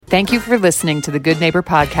Thank you for listening to the Good Neighbor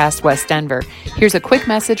Podcast, West Denver. Here's a quick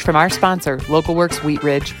message from our sponsor, Local Works Wheat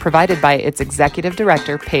Ridge, provided by its Executive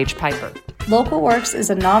Director, Paige Piper. Local Works is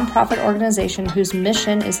a nonprofit organization whose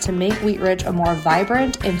mission is to make Wheat Ridge a more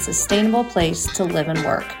vibrant and sustainable place to live and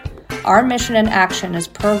work. Our mission and action is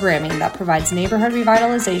programming that provides neighborhood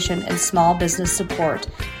revitalization and small business support,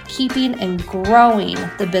 keeping and growing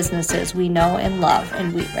the businesses we know and love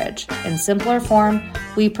in Wheat Ridge. In simpler form,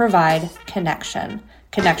 we provide connection.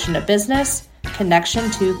 Connection to business,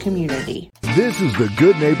 connection to community. This is the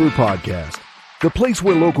Good Neighbor Podcast, the place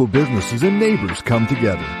where local businesses and neighbors come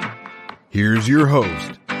together. Here's your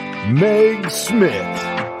host, Meg Smith.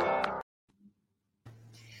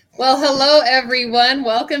 Well, hello, everyone.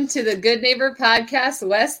 Welcome to the Good Neighbor Podcast,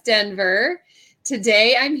 West Denver.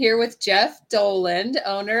 Today, I'm here with Jeff Doland,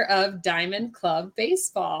 owner of Diamond Club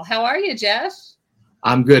Baseball. How are you, Jeff?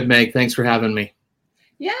 I'm good, Meg. Thanks for having me.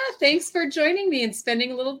 Yeah, thanks for joining me and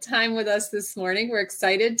spending a little time with us this morning. We're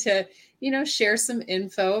excited to, share some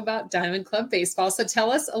info about Diamond Club Baseball. So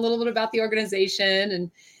tell us a little bit about the organization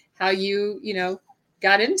and how you,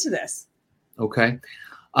 got into this. Okay.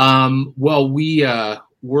 Well,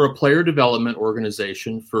 we're a player development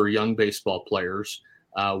organization for young baseball players.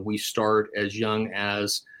 We start as young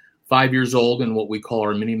as 5 years old in what we call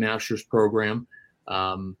our Mini Masters program.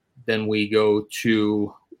 Then we go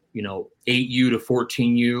to 8U to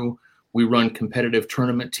 14U. We run competitive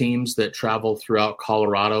tournament teams that travel throughout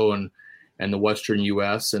Colorado and the Western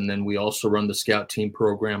U.S. And then we also run the scout team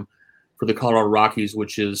program for the Colorado Rockies,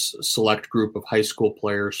 which is a select group of high school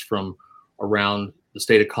players from around the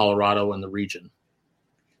state of Colorado and the region.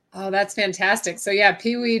 Oh, that's fantastic. So yeah,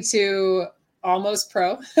 Pee Wee to almost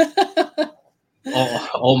pro.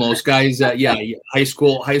 Almost guys. High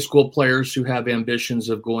school players who have ambitions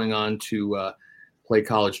of going on to play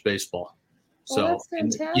college baseball. Well, that's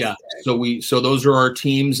fantastic. So those are our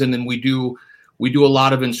teams. And then we do a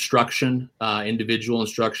lot of instruction, individual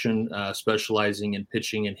instruction, specializing in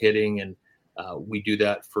pitching and hitting. And we do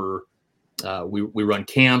that for, we run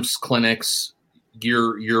camps, clinics,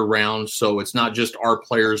 year round. So it's not just our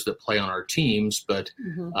players that play on our teams, but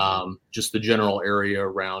just the general area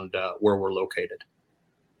around where we're located.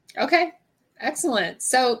 Okay, excellent.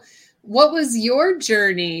 So what was your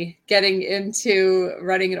journey getting into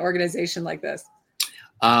running an organization like this?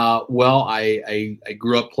 Well, I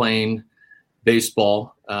grew up playing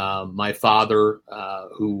baseball. My father,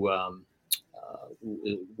 who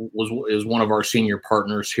is one of our senior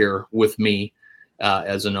partners here with me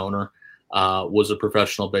as an owner, was a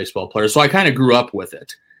professional baseball player. So I kind of grew up with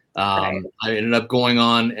it. Right. I ended up going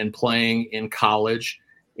on and playing in college,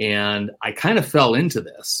 and I kind of fell into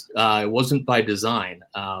this. It wasn't by design.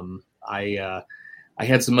 I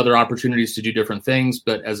had some other opportunities to do different things,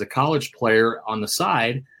 but as a college player on the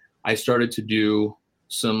side, I started to do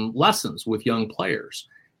some lessons with young players,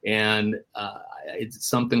 and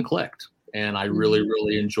something clicked, and I really,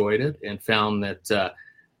 really enjoyed it and found that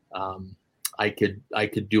I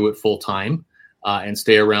could do it full time and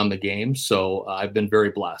stay around the game. So I've been very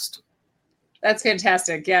blessed. That's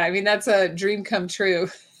fantastic. Yeah. I mean, that's a dream come true.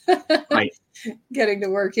 Right. Getting to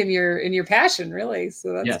work in your passion, really.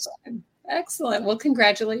 So that's fun. Excellent. Well,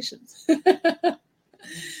 congratulations.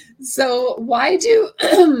 So why do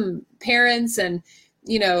parents and,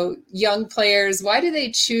 young players, why do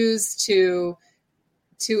they choose to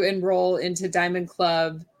enroll into Diamond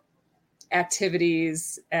Club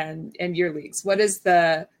activities and your leagues? What is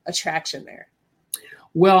the attraction there?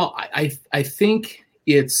 Well, I think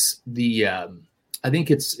it's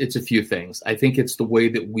it's a few things. I think it's the way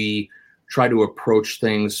that we try to approach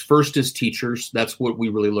things first as teachers. That's what we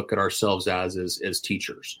really look at ourselves as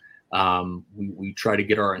teachers. We try to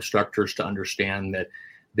get our instructors to understand that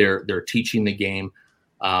they're teaching the game.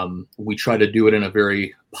 We try to do it in a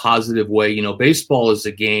very positive way. Baseball is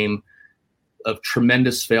a game of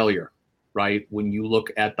tremendous failure. Right? When you look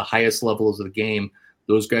at the highest levels of the game,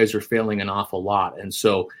 those guys are failing an awful lot. And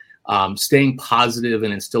so staying positive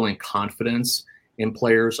and instilling confidence in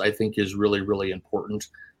players, I think, is really, really important.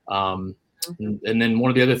 And then one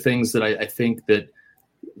of the other things that I think that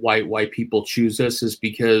why people choose us is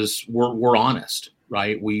because we're honest,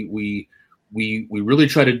 right? We really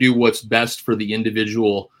try to do what's best for the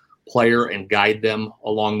individual player and guide them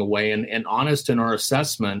along the way, and honest in our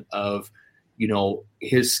assessment of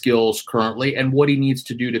his skills currently and what he needs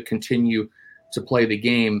to do to continue to play the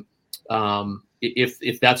game.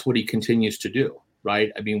 If that's what he continues to do,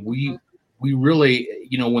 right? I mean, we really,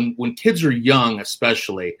 when kids are young,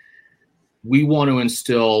 especially, we want to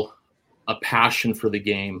instill a passion for the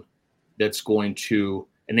game that's going to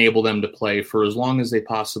enable them to play for as long as they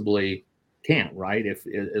possibly can, right?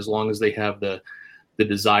 As long as they have the the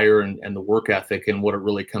desire and the work ethic. And what it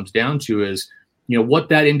really comes down to is, what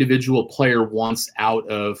that individual player wants out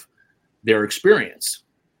of their experience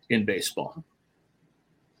in baseball.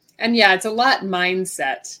 And yeah, it's a lot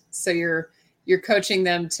mindset. So you're coaching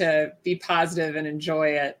them to be positive and enjoy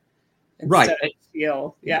it. Right.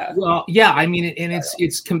 Feel. Yeah. Well, yeah. I mean, and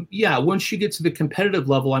once you get to the competitive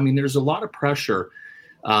level, I mean, there's a lot of pressure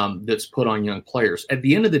that's put on young players. At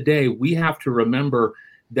the end of the day, we have to remember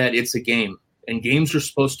that it's a game, and games are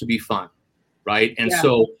supposed to be fun. Right. And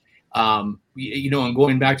so, and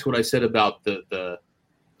going back to what I said about the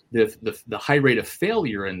high rate of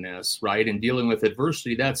failure in this, right, and dealing with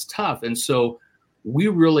adversity, that's tough. And so we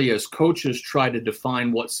really, as coaches, try to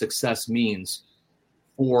define what success means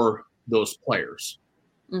for those players.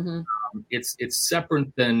 Mm-hmm. It's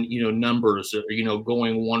separate than, numbers,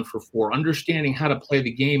 going 1 for 4, understanding how to play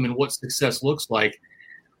the game and what success looks like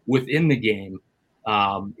within the game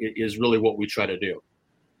is really what we try to do.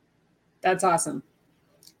 That's awesome.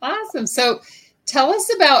 Awesome. So tell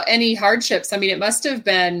us about any hardships. I mean, it must have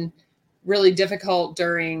been really difficult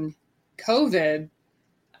during COVID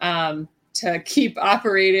to keep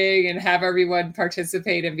operating and have everyone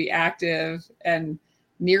participate and be active and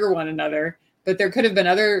near one another. But there could have been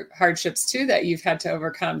other hardships too that you've had to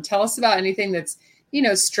overcome. Tell us about anything that's,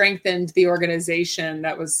 strengthened the organization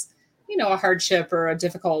that was, a hardship or a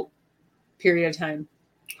difficult period of time.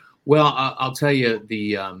 Well, I'll tell you,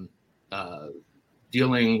 the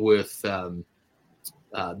dealing with the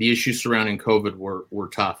issues surrounding COVID were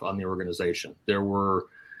tough on the organization. There were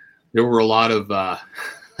a lot of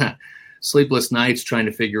sleepless nights trying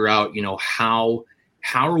to figure out, how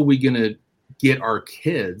are we going to get our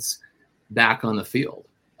kids back on the field?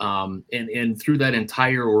 And through that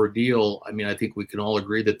entire ordeal, I mean, I think we can all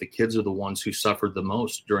agree that the kids are the ones who suffered the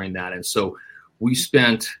most during that. And so we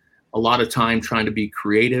spent a lot of time trying to be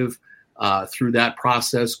creative through that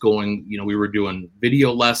process, we were doing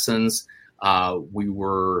video lessons. We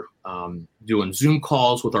were doing Zoom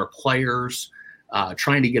calls with our players,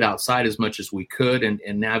 trying to get outside as much as we could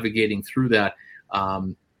and navigating through that.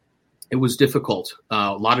 It was difficult.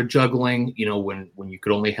 A lot of juggling, when you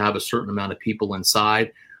could only have a certain amount of people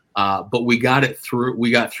inside. But we got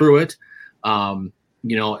through it. Again,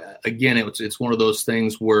 it's one of those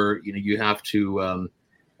things where, you have to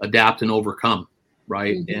adapt and overcome.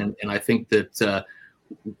 Right. Mm-hmm. And I think that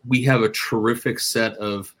we have a terrific set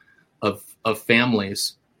of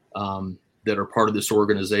families that are part of this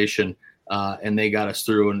organization, and they got us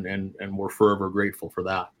through, and we're forever grateful for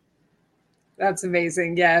that. That's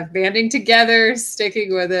amazing. Yeah. Banding together,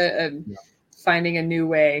 sticking with it, and finding a new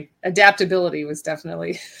way. Adaptability was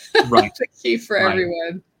definitely right. the key for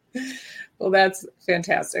everyone. Well, that's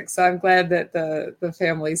fantastic. So I'm glad that the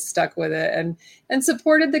family stuck with it and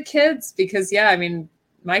supported the kids because,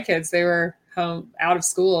 my kids, they were home out of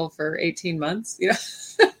school for 18 months,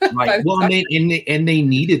 Right. Well, and they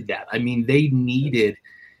needed that. I mean, they needed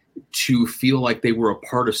to feel like they were a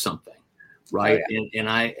part of something. Right. Oh, yeah.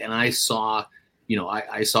 And I saw,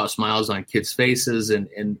 I saw smiles on kids' faces,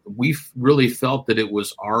 and we really felt that it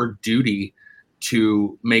was our duty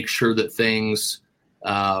to make sure that things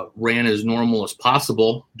ran as normal as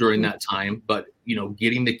possible during that time. But,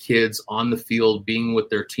 getting the kids on the field, being with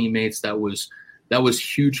their teammates, that was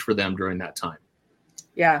huge for them during that time.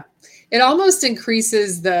 Yeah. It almost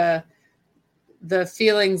increases the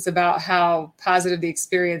feelings about how positive the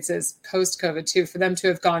experience is post-COVID too, for them to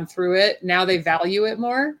have gone through it. Now they value it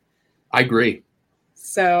more. I agree.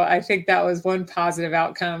 So I think that was one positive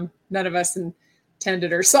outcome. None of us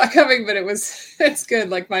intended or saw coming, but it's good.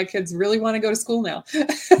 Like my kids really want to go to school now.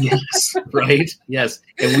 Yes. Right. Yes.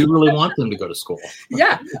 And we really want them to go to school.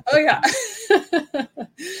 Yeah. Oh yeah.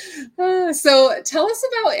 So tell us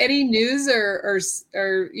about any news or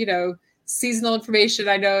seasonal information.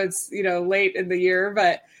 I know it's, late in the year,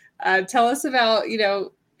 but tell us about,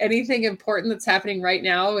 anything important that's happening right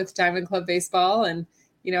now with Diamond Club Baseball and,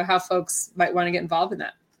 how folks might want to get involved in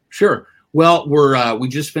that. Sure. Well, we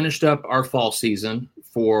just finished up our fall season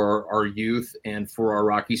for our youth and for our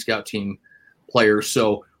Rocky Scout team players.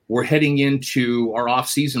 So we're heading into our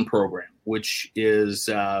off-season program, which is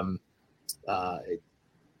the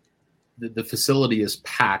facility is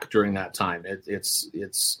packed during that time.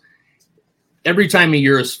 It's every time of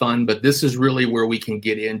year is fun, but this is really where we can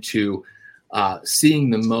get into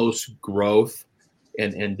seeing the most growth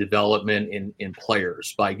and development in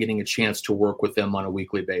players by getting a chance to work with them on a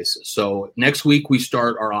weekly basis. So next week we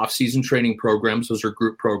start our off-season training programs. Those are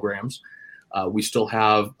group programs. We still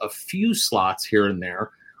have a few slots here and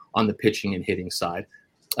there on the pitching and hitting side.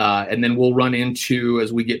 And then we'll run into,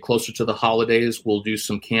 as we get closer to the holidays, we'll do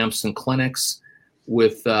some camps and clinics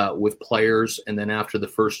with players, and then after the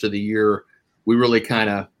first of the year, we really kind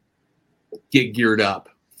of get geared up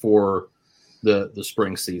for the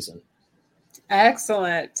spring season.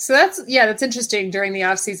 Excellent. So that's interesting. During the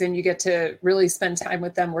off season, you get to really spend time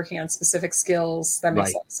with them working on specific skills. That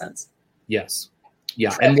makes a lot of sense. Yes.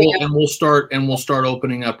 Yeah. And we'll start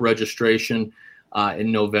opening up registration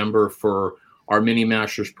in November for our mini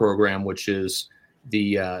masters program, which is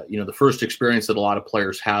the first experience that a lot of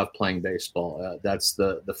players have playing baseball. That's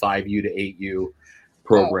the 5U to 8U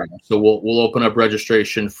program. Oh. So we'll open up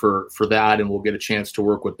registration for that, and we'll get a chance to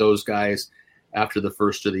work with those guys after the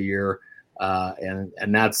first of the year.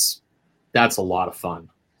 And that's a lot of fun.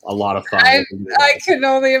 A lot of fun. I can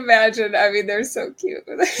only imagine. I mean, they're so cute.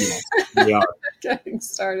 They are. Getting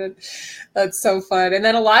started. That's so fun. And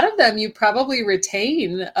then a lot of them you probably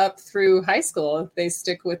retain up through high school if they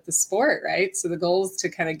stick with the sport, right? So the goal is to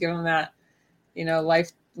kind of give them that,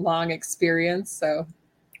 lifelong experience. So.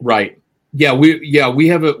 Right. Yeah. We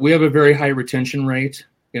have a very high retention rate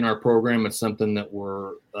in our program. It's something that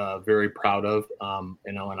we're very proud of.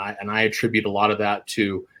 And I attribute a lot of that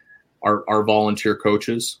to our volunteer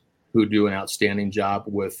coaches who do an outstanding job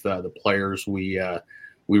with the players. We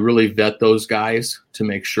really vet those guys to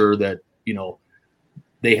make sure that,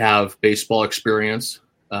 they have baseball experience,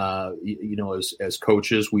 as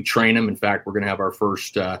coaches. We train them. In fact, we're going to have our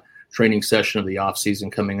first training session of the off season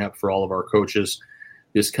coming up for all of our coaches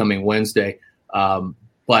this coming Wednesday.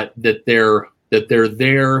 But that they're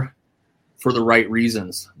there for the right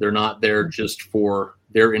reasons. They're not there just for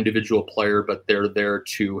their individual player, but they're there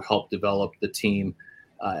to help develop the team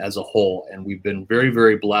as a whole. And we've been very,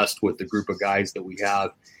 very blessed with the group of guys that we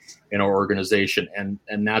have in our organization.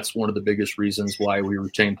 And that's one of the biggest reasons why we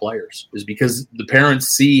retain players, is because the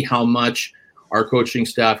parents see how much our coaching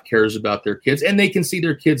staff cares about their kids, and they can see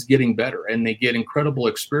their kids getting better, and they get incredible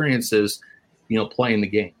experiences, playing the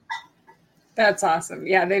game. That's awesome.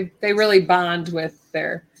 Yeah. They really bond with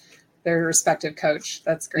their respective coach.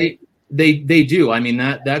 That's great. They do. I mean,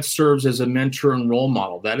 that serves as a mentor and role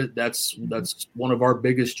model. That's one of our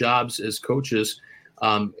biggest jobs as coaches,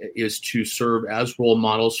 is to serve as role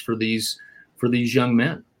models for these young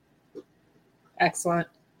men. Excellent.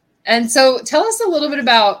 And so tell us a little bit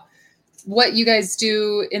about what you guys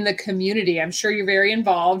do in the community. I'm sure you're very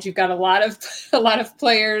involved. You've got a lot of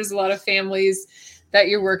players, a lot of families that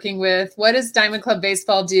you're working with. What does Diamond Club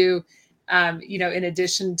Baseball do, in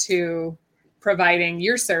addition to providing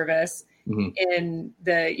your service in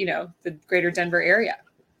the greater Denver area?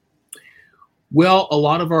 Well, a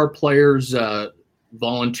lot of our players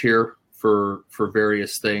volunteer for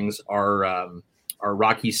various things. Our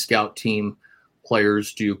Rocky Scout team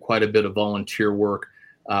players do quite a bit of volunteer work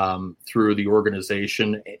through the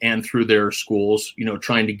organization and through their schools,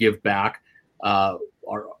 trying to give back.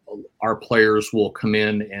 Our players will come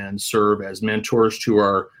in and serve as mentors to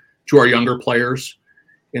our younger players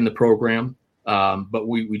in the program. But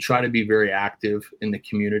we try to be very active in the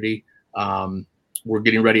community. We're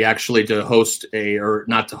getting ready actually to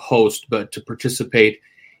to participate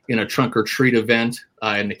in a trunk or treat event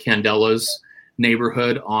in the Candelas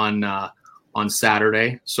neighborhood on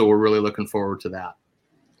Saturday. So we're really looking forward to that.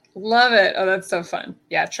 Love it. Oh, that's so fun.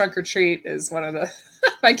 Yeah. Trunk or treat is one of the,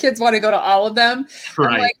 my kids want to go to all of them.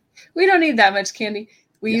 Right. I'm like, we don't need that much candy.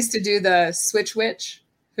 We used to do the Switch Witch,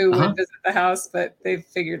 who would visit the house, but they've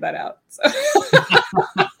figured that out. So.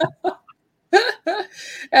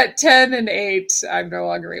 At 10 and 8, I'm no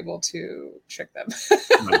longer able to trick them.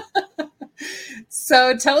 Right.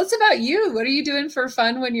 So tell us about you. What are you doing for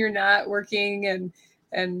fun when you're not working? And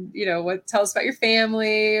tell us about your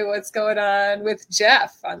family. What's going on with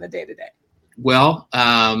Jeff on the day-to-day? Well,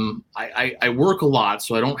 I work a lot,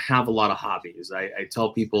 so I don't have a lot of hobbies. I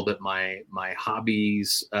tell people that my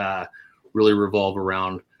hobbies really revolve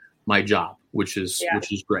around my job, which is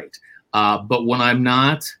great. But when I'm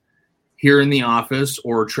not here in the office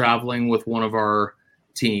or traveling with one of our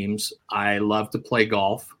teams, I love to play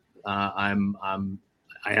golf. I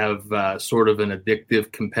have sort of an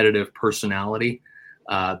addictive, competitive personality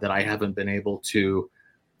that I haven't been able to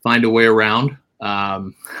find a way around.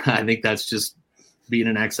 I think that's just being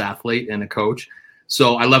an ex-athlete and a coach.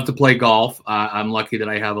 So I love to play golf. I'm lucky that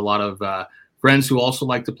I have a lot of friends who also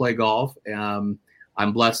like to play golf. I'm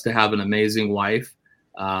blessed to have an amazing wife,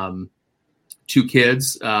 2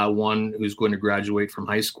 kids, one who's going to graduate from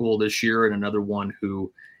high school this year and another one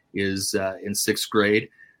who is in 6th grade.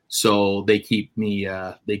 So they keep me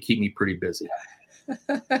pretty busy.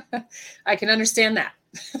 I can understand that.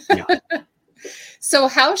 Yeah. So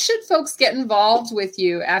how should folks get involved with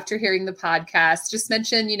you after hearing the podcast? Just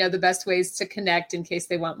mention, the best ways to connect in case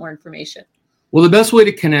they want more information. Well, the best way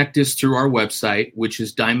to connect is through our website, which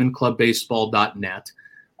is diamondclubbaseball.net.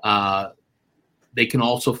 They can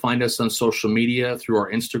also find us on social media through our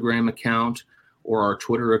Instagram account or our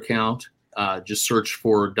Twitter account. Just search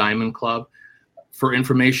for Diamond Club. For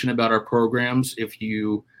information about our programs, if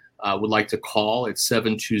you would like to call, it's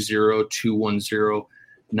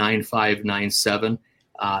 720-210-9597.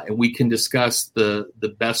 And we can discuss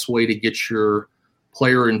the best way to get your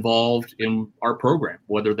player involved in our program,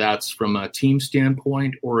 whether that's from a team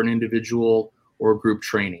standpoint or an individual or group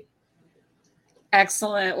training.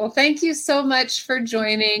 Excellent. Well, thank you so much for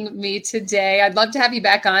joining me today. I'd love to have you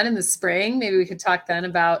back on in the spring. Maybe we could talk then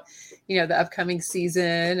about, the upcoming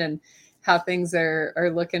season and how things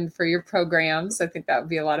are looking for your programs. I think that would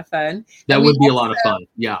be a lot of fun. That would be a lot of fun.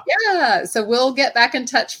 Yeah. Yeah. So we'll get back in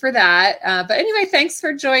touch for that. But anyway, thanks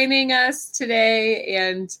for joining us today,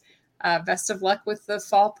 and best of luck with the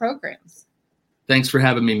fall programs. Thanks for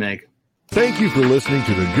having me, Meg. Thank you for listening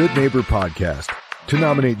to the Good Neighbor Podcast. To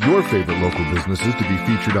nominate your favorite local businesses to be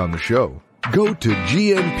featured on the show, go to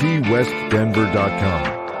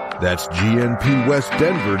gnpwestdenver.com. That's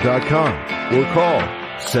gnpwestdenver.com or call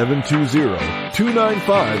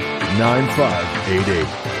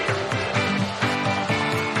 720-295-9588.